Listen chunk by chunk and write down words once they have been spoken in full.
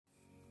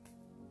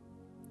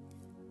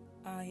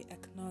I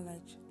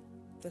acknowledge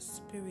the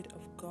Spirit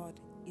of God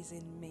is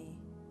in me.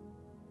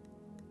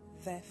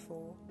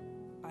 Therefore,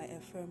 I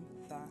affirm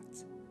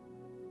that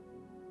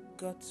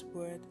God's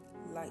Word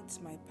lights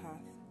my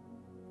path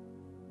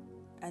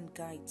and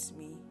guides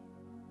me.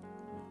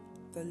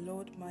 The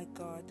Lord my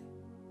God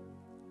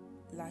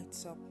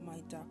lights up my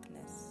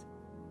darkness.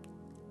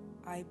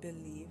 I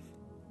believe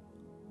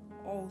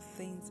all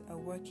things are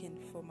working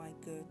for my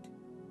good.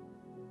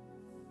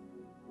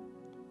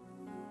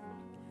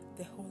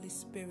 The Holy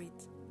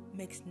Spirit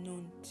makes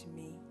known to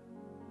me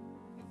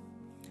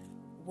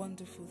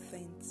wonderful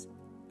things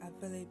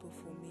available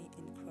for me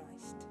in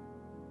Christ.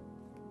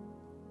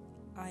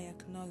 I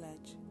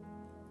acknowledge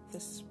the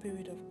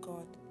Spirit of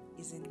God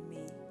is in me.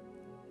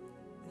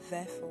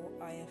 Therefore,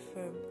 I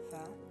affirm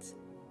that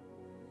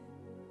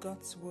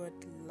God's Word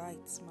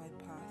lights my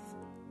path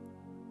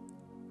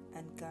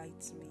and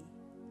guides me.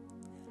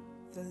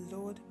 The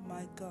Lord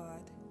my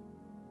God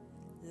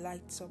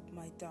lights up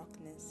my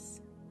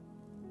darkness.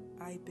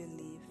 I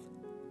believe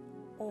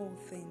all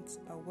things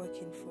are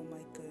working for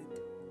my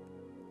good.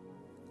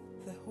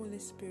 The Holy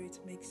Spirit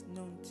makes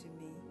known to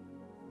me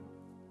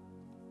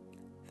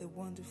the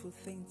wonderful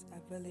things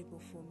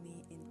available for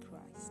me in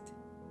Christ.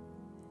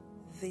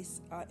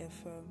 This I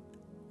affirm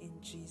in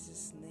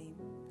Jesus' name.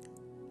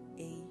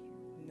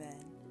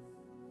 Amen.